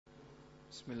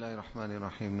بسم الله الرحمن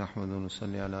الرحيم نحمد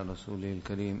ونصلي على رسوله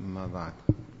الكريم أما بعد.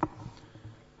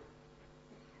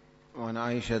 وعن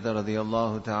عائشة رضي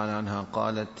الله تعالى عنها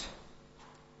قالت: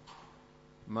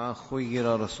 ما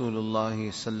خير رسول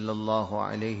الله صلى الله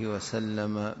عليه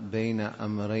وسلم بين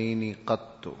أمرين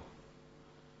قط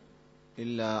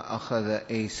إلا أخذ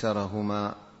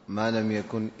أيسرهما ما لم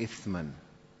يكن إثما،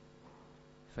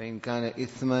 فإن كان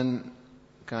إثما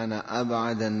كان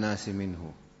أبعد الناس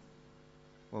منه.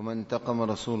 وما انتقم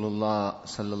رسول الله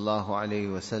صلى الله عليه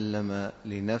وسلم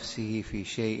لنفسه في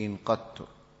شيء قط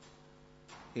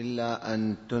إلا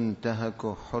أن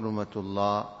تنتهك حرمة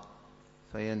الله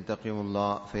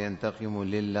فينتقم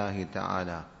لله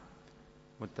تعالى.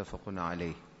 متفق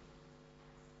عليه.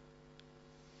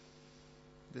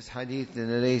 This hadith, the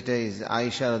narrator is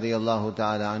Aisha radiallahu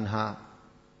ta'ala anha,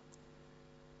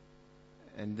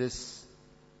 and this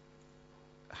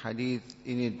hadith,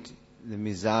 in it the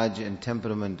mizaj and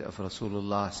temperament of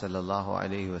Rasulullah sallallahu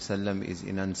alayhi wasallam is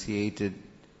enunciated,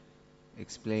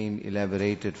 explained,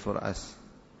 elaborated for us.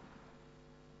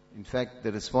 In fact,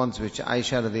 the response which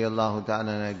Aisha radiallahu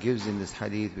ta'ala gives in this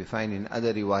hadith, we find in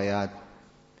other riwayat,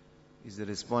 is the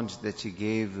response that she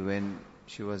gave when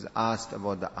she was asked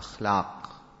about the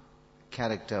akhlaq,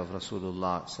 character of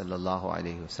Rasulullah sallallahu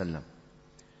alayhi wasallam.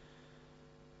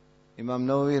 Imam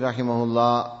Nawawi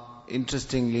rahimahullah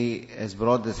interestingly has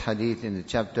brought this hadith in the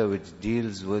chapter which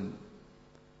deals with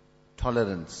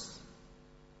tolerance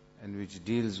and which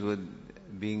deals with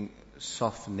being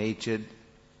soft-natured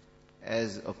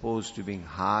as opposed to being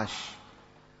harsh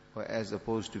or as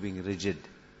opposed to being rigid.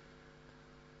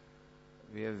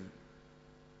 We have,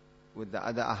 with the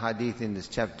other ahadith in this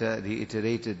chapter,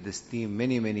 reiterated this theme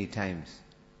many, many times,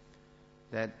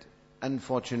 that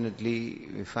unfortunately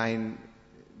we find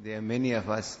there are many of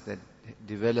us that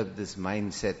develop this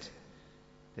mindset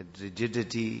that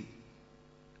rigidity,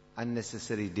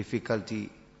 unnecessary difficulty,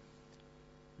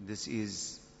 this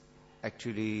is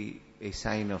actually a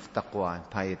sign of taqwa and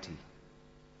piety.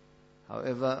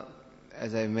 However,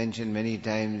 as I mentioned many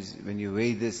times, when you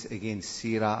weigh this against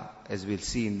seerah, as we'll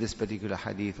see in this particular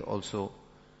hadith also,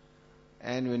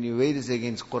 and when you weigh this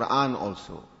against Quran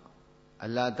also,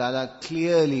 Allah Ta'ala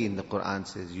clearly in the Quran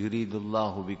says, يُرِيدُ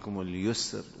اللَّهُ بِكُمُ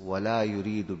الْيُسْرِ وَلَا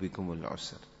يُرِيدُ بِكُمُ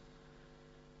الْعُسْرِ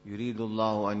يُرِيدُ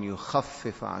اللَّهُ أَنْ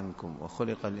يُخَفِّفَ عَنْكُمْ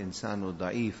وَخُلِقَ الْإِنسَانُ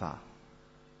ضَعِيفًا.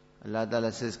 Allah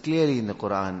Ta'ala says clearly in the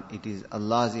Quran, it is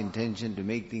Allah's intention to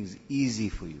make things easy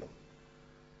for you.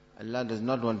 Allah does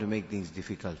not want to make things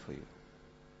difficult for you.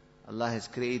 Allah has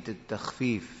created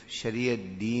takhfif,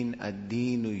 Shariat, deen,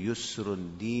 ad-deenu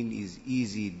yusrun. Deen is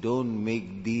easy. Don't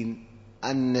make deen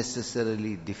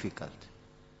unnecessarily difficult.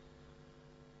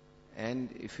 And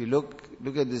if you look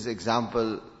at this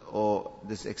example or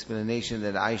this explanation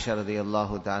that Aisha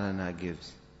radiallahu ta'ala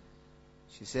gives,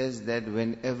 she says that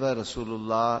whenever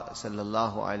Rasulullah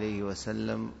sallallahu alayhi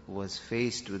wasallam was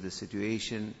faced with a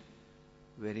situation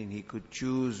wherein he could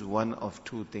choose one of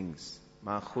two things,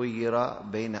 ma khuyira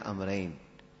bayna amrayn.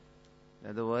 In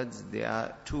other words, there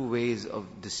are two ways of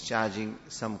discharging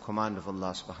some command of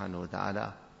Allah subhanahu wa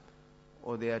ta'ala,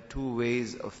 or there are two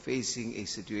ways of facing a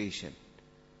situation.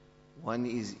 One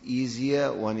is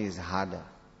easier, one is harder.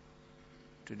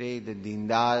 Today the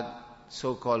dindar,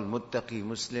 so-called muttaqi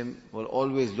Muslim, will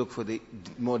always look for the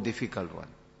more difficult one.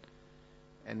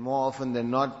 And more often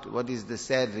than not, what is the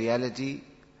sad reality?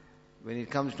 When it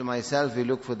comes to myself, we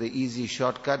look for the easy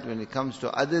shortcut. When it comes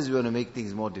to others, we want to make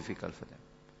things more difficult for them.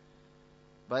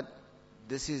 But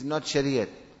this is not Shariat.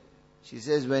 She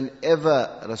says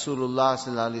whenever Rasulullah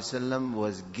sallallahu alaihi wasallam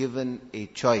was given a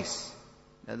choice,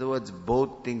 in other words,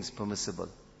 both things permissible.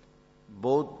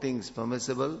 Both things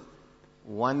permissible.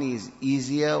 One is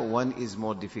easier, one is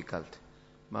more difficult.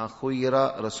 Ma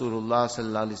khuyira Rasulullah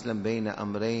sallallahu alaihi wasallam bayna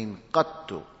amrayn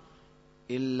qattu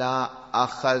illa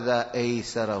akhadha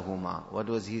aysarahuma. What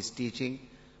was his teaching?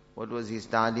 What was his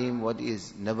ta'lim? What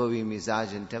is Nabawi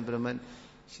mizaj and temperament?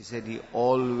 She said he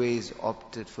always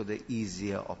opted for the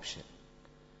easier option.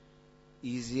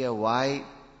 Easier, why?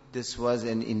 This was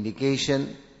an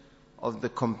indication of the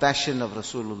compassion of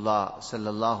Rasulullah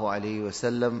sallallahu alaihi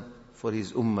wasallam for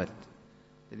his ummah.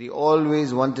 That he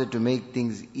always wanted to make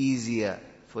things easier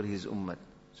for his ummah.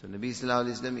 So Nabi sallallahu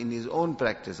alaihi wasallam, in his own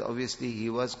practice, obviously he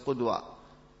was qudwa.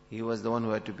 He was the one who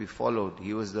had to be followed.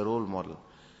 He was the role model.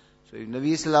 So if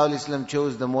Nabi sallallahu alaihi wasallam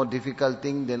chose the more difficult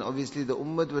thing, then obviously the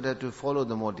ummah would have to follow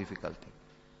the more difficult thing.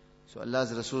 So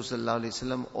Allah's Rasul sallallahu alaihi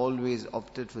wasallam always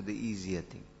opted for the easier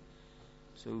thing.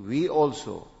 So we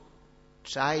also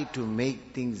try to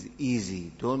make things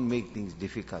easy. Don't make things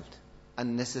difficult.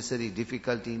 Unnecessary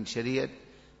difficulty in Shariat.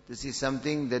 This is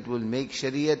something that will make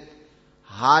Shariat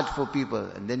hard for people.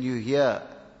 And then you hear,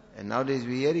 and nowadays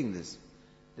we're hearing this,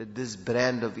 that this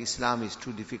brand of Islam is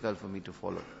too difficult for me to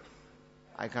follow.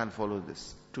 I can't follow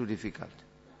this. Too difficult.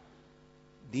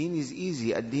 Deen is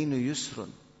easy. Ad-deenu yusrun.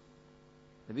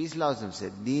 Nabi Sallallahu Alaihi Wasallam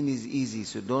said, Deen is easy,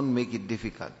 so don't make it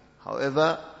difficult.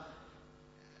 However,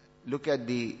 look at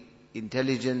the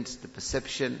intelligence, the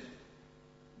perception,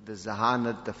 the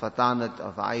zahanat, the fatanat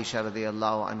of Aisha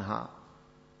radiyallahu anha.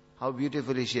 How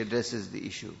beautifully she addresses the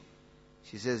issue.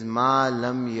 She says, Ma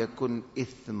lam yakun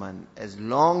ithman. As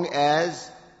long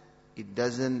as it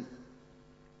doesn't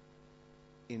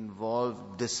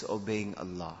involve disobeying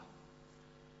Allah.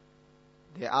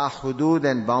 There are hudud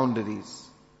and boundaries.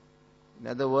 In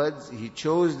other words, he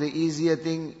chose the easier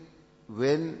thing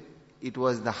when it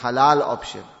was the halal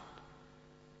option.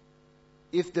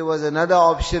 If there was another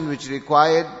option which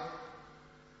required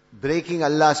breaking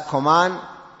Allah's command,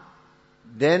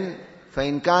 then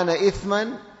فَإِنْ كَانَ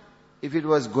إِثْمًا, if it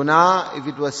was guna, if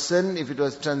it was sin, if it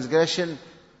was transgression,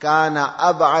 كَانَ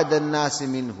أَبْعَدَ النَّاسِ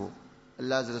مِنْهُ.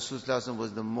 Allah's Rasul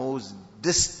was the most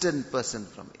distant person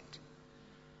from it.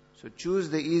 So choose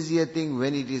the easier thing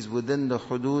when it is within the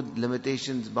hudud,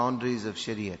 limitations, boundaries of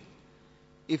Shariah.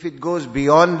 If it goes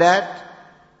beyond that,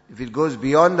 if it goes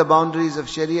beyond the boundaries of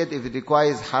Shariah, if it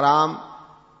requires haram,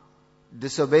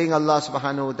 disobeying Allah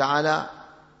subhanahu wa ta'ala,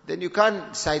 then you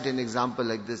can't cite an example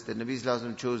like this, that Nabi Sallallahu Alaihi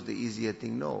Wasallam chose the easier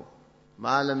thing. No.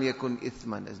 Ma lam yakun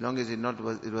ithman. As long as it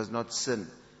was not sin.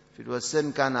 If it was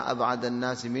sin, kana ab'ad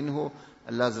an-nasi minhu.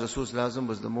 Allah's Rasul Sallallahu Alaihi Wasallam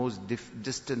was the most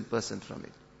distant person from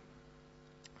it.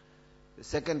 The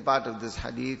second part of this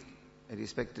hadith,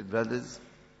 respected brothers,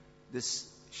 this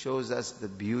shows us the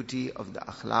beauty of the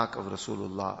akhlaq of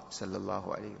Rasulullah sallallahu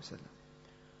alaihi wasallam.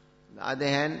 On the other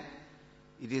hand,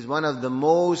 it is one of the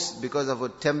most, because of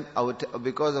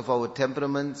our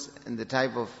temperaments and the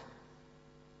type of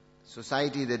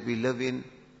society that we live in,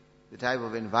 the type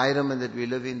of environment that we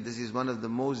live in, this is one of the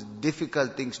most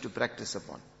difficult things to practice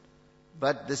upon.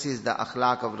 But this is the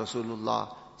akhlaq of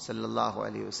Rasulullah sallallahu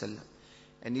alaihi wasallam.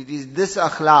 And it is this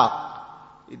akhlaq,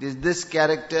 it is this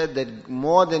character that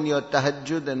more than your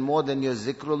tahajjud and more than your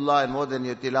zikrullah and more than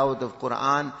your tilawat of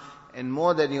Quran and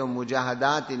more than your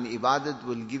mujahadat in ibadat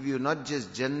will give you not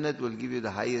just Jannat, will give you the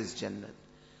highest Jannat.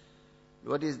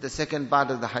 What is the second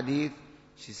part of the hadith?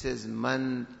 She says,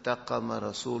 Man taqama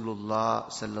Rasulullah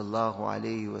sallallahu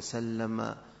alayhi wa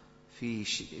sallam fi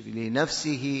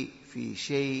nafsihi fi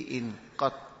shay'in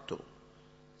qattu.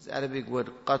 This Arabic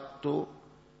word qattu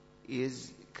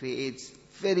creates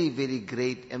very, very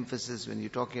great emphasis when you're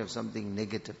talking of something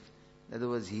negative. In other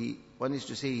words, one is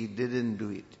to say he didn't do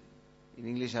it. In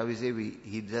English, how we say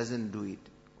he doesn't do it,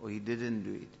 or he didn't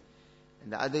do it.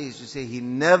 And the other is to say he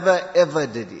never ever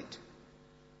did it.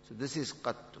 So this is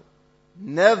qattu.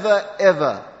 Never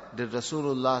ever did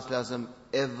Rasulullah sallallahu alaihi wasallam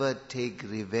ever take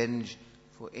revenge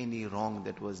for any wrong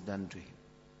that was done to him.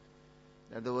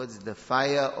 In other words, the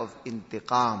fire of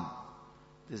intiqam,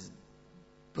 this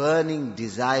burning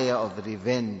desire of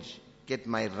revenge, get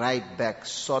my right back,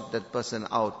 sort that person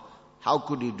out. How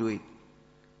could he do it?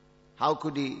 How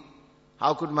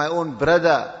could my own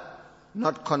brother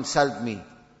not consult me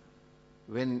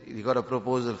when he got a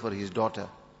proposal for his daughter?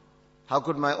 How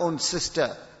could my own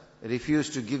sister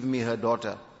refuse to give me her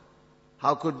daughter?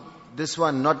 How could this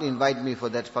one not invite me for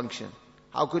that function?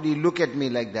 How could he look at me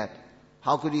like that?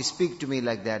 How could he speak to me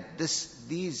like that?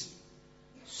 These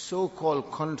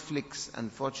so-called conflicts,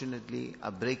 unfortunately,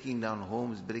 are breaking down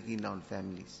homes, breaking down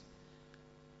families.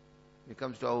 When it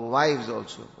comes to our wives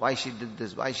also, why she did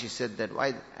this, why she said that,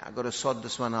 why I got to sort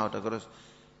this one out.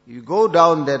 You go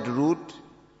down that route,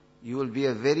 you will be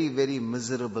a very, very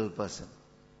miserable person.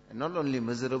 And not only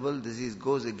miserable, this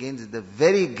goes against the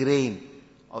very grain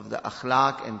of the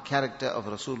akhlaq and character of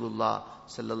Rasulullah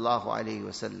sallallahu alaihi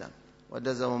wasallam. What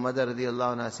does our mother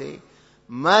radiyallahu anha say?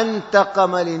 Man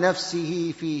taqama li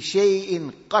nafsihi fi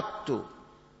shay'in qattu.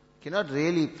 Cannot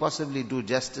really possibly do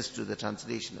justice to the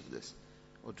translation of this,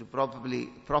 or to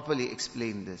properly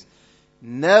explain this.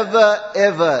 Never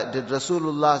ever did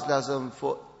Rasulullah sallallahu alaihi wasallam,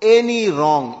 for any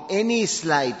wrong, any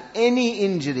slight, any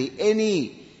injury,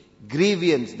 any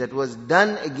grievance that was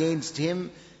done against him,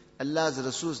 Allah's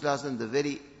Rasul sallallahu alaihi wasallam, the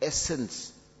very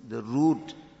essence, the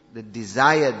root, the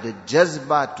desire, the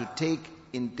jazba to take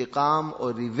intiqam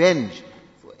or revenge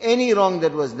for any wrong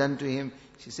that was done to him,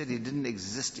 she said it didn't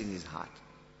exist in his heart.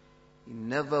 He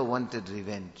never wanted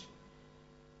revenge.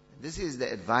 This is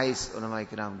the advice ulama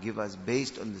ikram give us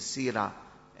based on the seerah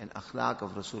and akhlaq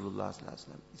of Rasulullah sallallahu alaihi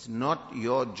wasallam. It's not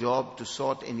your job to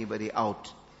sort anybody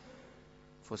out.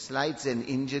 For slights and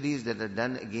injuries that are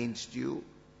done against you,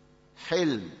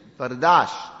 hilm,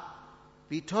 bardash,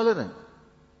 be tolerant.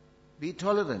 Be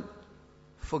tolerant.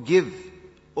 Forgive.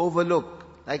 Overlook.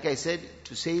 Like I said,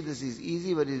 to say this is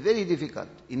easy, but it's very difficult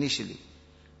initially.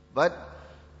 But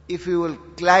if you will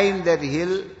climb that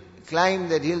hill,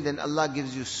 then Allah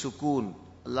gives you sukoon.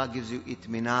 Allah gives you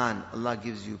itminan. Allah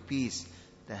gives you peace.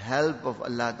 The help of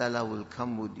Allah Ta'ala will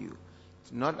come with you.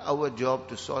 It's not our job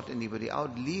to sort anybody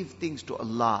out. Leave things to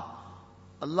Allah.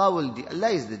 Allah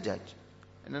is the judge.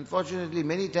 And unfortunately,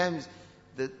 many times,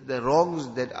 the wrongs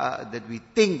that we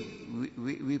think,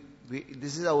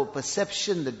 this is our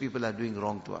perception that people are doing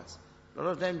wrong to us. A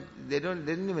lot of times, they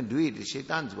didn't even do it. It's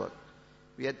shaitan's work.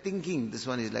 We are thinking, this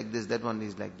one is like this, that one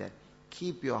is like that.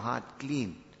 Keep your heart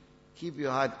clean. Keep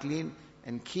your heart clean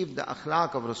and keep the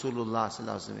akhlaq of Rasulullah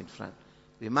sallallahu alaihi wasallam in front.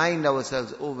 Remind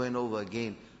ourselves over and over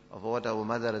again of what our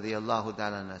mother radiallahu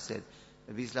ta'ala said.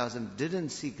 Nabi sallallahu alaihi wasallam didn't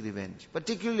seek revenge,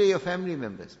 particularly your family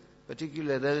members,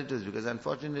 particularly relatives, because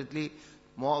unfortunately,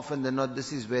 more often than not,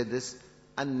 this is where this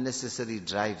unnecessary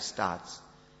drive starts.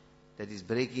 That is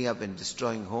breaking up and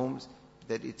destroying homes.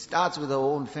 That it starts with our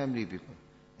own family people.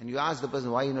 And you ask the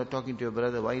person, why are you not talking to your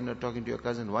brother? Why are you not talking to your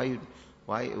cousin? Why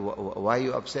are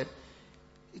you upset?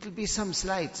 It'll be some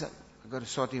slight. I've got to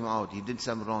sort him out. He did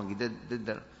some wrong. He did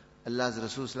that. Allah's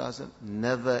Rasul sallallahu alaihi wasallam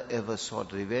never ever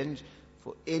sought revenge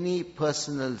for any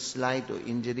personal slight or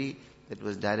injury that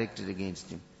was directed against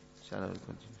him. Inshallah, we'll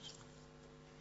continue.